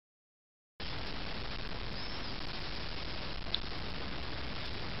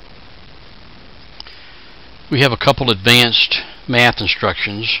We have a couple advanced math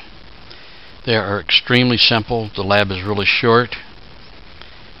instructions. They are extremely simple. The lab is really short,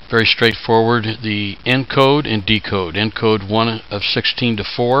 very straightforward. The encode and decode. Encode 1 of 16 to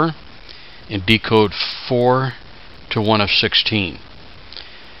 4 and decode 4 to 1 of 16.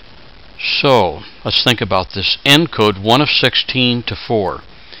 So let's think about this. Encode 1 of 16 to 4.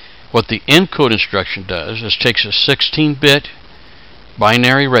 What the encode instruction does is takes a 16-bit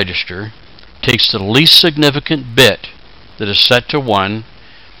binary register, takes the least significant bit that is set to 1.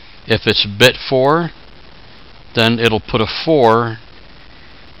 If it's bit 4, then it'll put a 4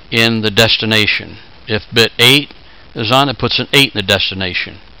 in the destination. If bit 8 is on, it puts an 8 in the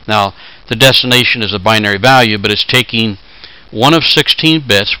destination. Now, the destination is a binary value, but it's taking 1 of 16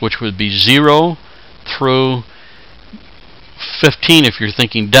 bits, which would be 0 through 15 if you're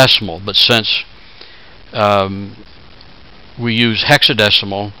thinking decimal, but since we use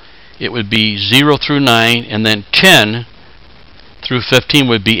hexadecimal, it would be 0 through 9, and then 10 through 15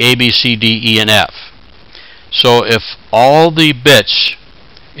 would be A, B, C, D, E, and F. So if all the bits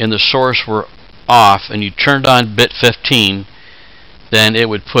in the source were off and you turned on bit 15, then it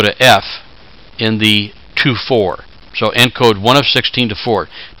would put a F in the 2-4. So encode 1 of 16 to 4.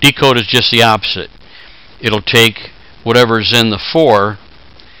 Decode is just the opposite. It'll take whatever's in the 4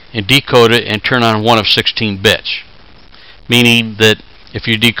 and decode it and turn on 1 of 16 bits. Meaning that if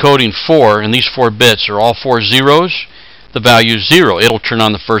you're decoding 4 and these 4 bits are all 4 zeros, the value is 0. It'll turn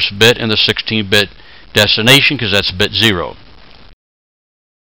on the first bit in the 16-bit destination because that's bit 0.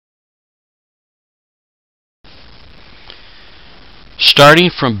 Starting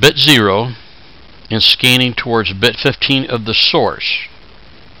from bit 0 and scanning towards bit 15 of the source,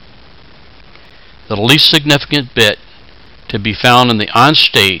 the least significant bit to be found in the on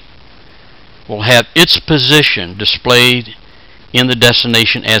state will have its position displayed in the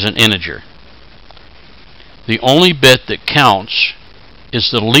destination as an integer. The only bit that counts is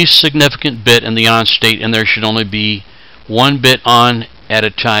the least significant bit in the on state, and there should only be 1 bit on at a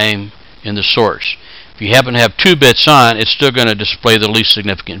time in the source. If you happen to have 2 bits on, it's still going to display the least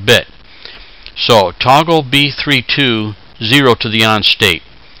significant bit. So toggle B32 0 to the on state.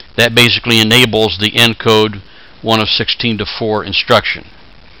 That basically enables the encode 1 of 16 to 4 instruction.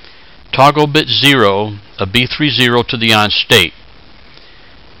 Toggle bit 0 of B30 to the on state.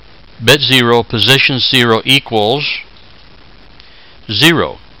 Bit 0, position 0 equals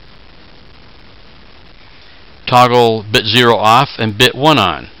 0. Toggle bit 0 off and bit 1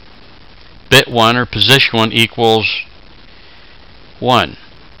 on. Bit 1 or position 1 equals 1.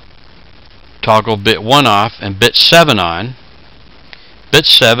 Toggle bit 1 off and bit 7 on. Bit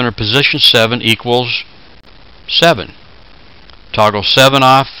 7 or position 7 equals 7. Toggle 7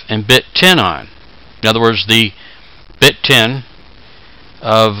 off and bit 10 on. In other words, the bit 10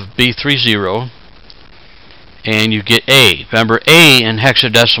 of B30, and you get A. Remember, A in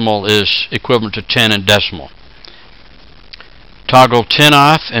hexadecimal is equivalent to 10 in decimal. Toggle 10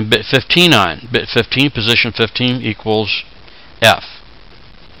 off and bit 15 on. Bit 15, position 15 equals F.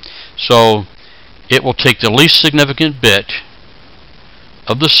 So it will take the least significant bit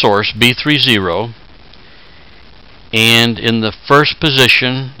of the source, B30, and in the first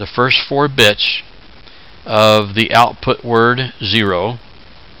position, the first 4 bits of the output word 0,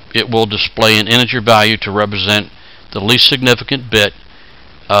 it will display an integer value to represent the least significant bit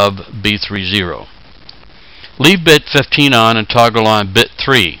of B30. Leave bit 15 on and toggle on bit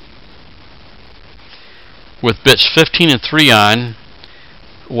 3. With bits 15 and 3 on,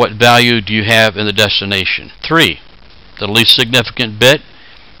 what value do you have in the destination? 3. The least significant bit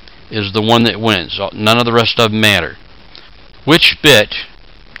is the one that wins. None of the rest of them matter. Which bit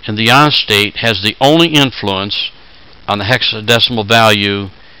in the on state has the only influence on the hexadecimal value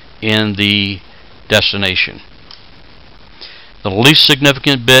in the destination? The least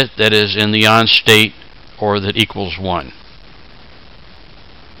significant bit that is in the on state or that equals 1.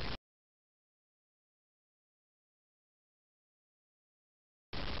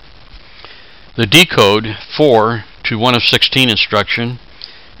 The decode 4 to 1 of 16 instruction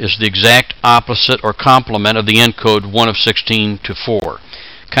is the exact opposite or complement of the encode 1 of 16 to 4.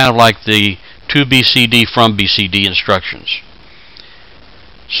 Kind of like the to BCD from BCD instructions.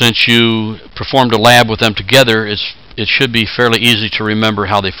 Since you performed a lab with them together, it should be fairly easy to remember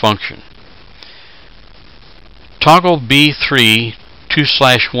how they function. Toggle B3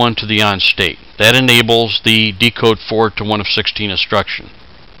 2/1 to the on state. That enables the decode 4 to 1 of 16 instruction.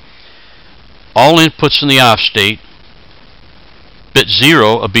 All inputs in the off state, bit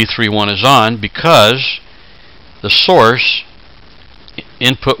 0 of B31 is on because the source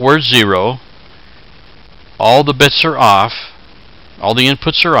input word 0, all the bits are off, all the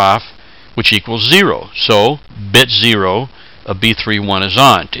inputs are off, which equals 0. So bit 0 of B31 is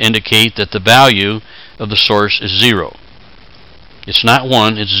on to indicate that the value of the source is 0. It's not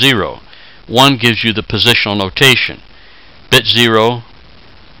 1, it's 0. 1 gives you the positional notation. Bit 0,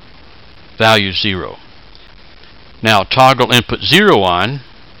 value 0. Now toggle input 0 on.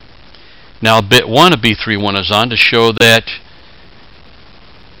 Now bit 1 of B31 is on to show that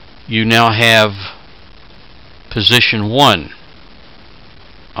you now have position 1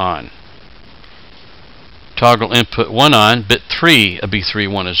 on. Toggle input 1 on, bit 3 of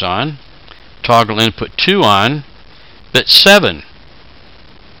B31 is on. Toggle input 2 on, bit 7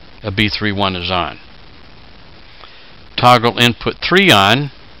 of B31 is on. Toggle input 3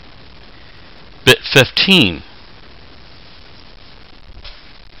 on, bit 15.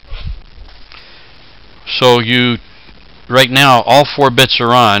 So right now all 4 bits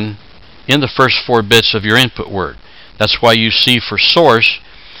are on in the first 4 bits of your input word. That's why you see for source,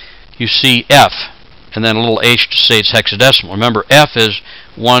 you see F and then a little H to say it's hexadecimal. Remember, F is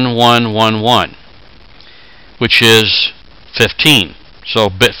 1111, which is 15. So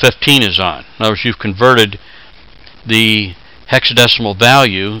bit 15 is on. In other words, you've converted the hexadecimal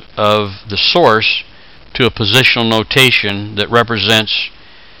value of the source to a positional notation that represents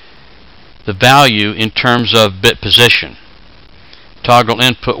the value in terms of bit position. Toggle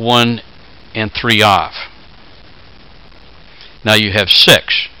input 1 and 3 off. Now you have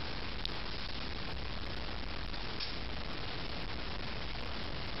 6.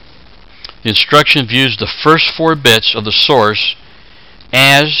 The instruction views the first 4 bits of the source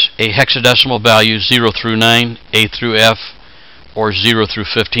as a hexadecimal value 0 through 9, A through F, or 0 through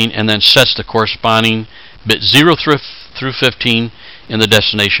 15, and then sets the corresponding bit 0 through 15 in the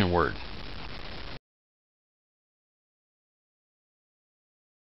destination word.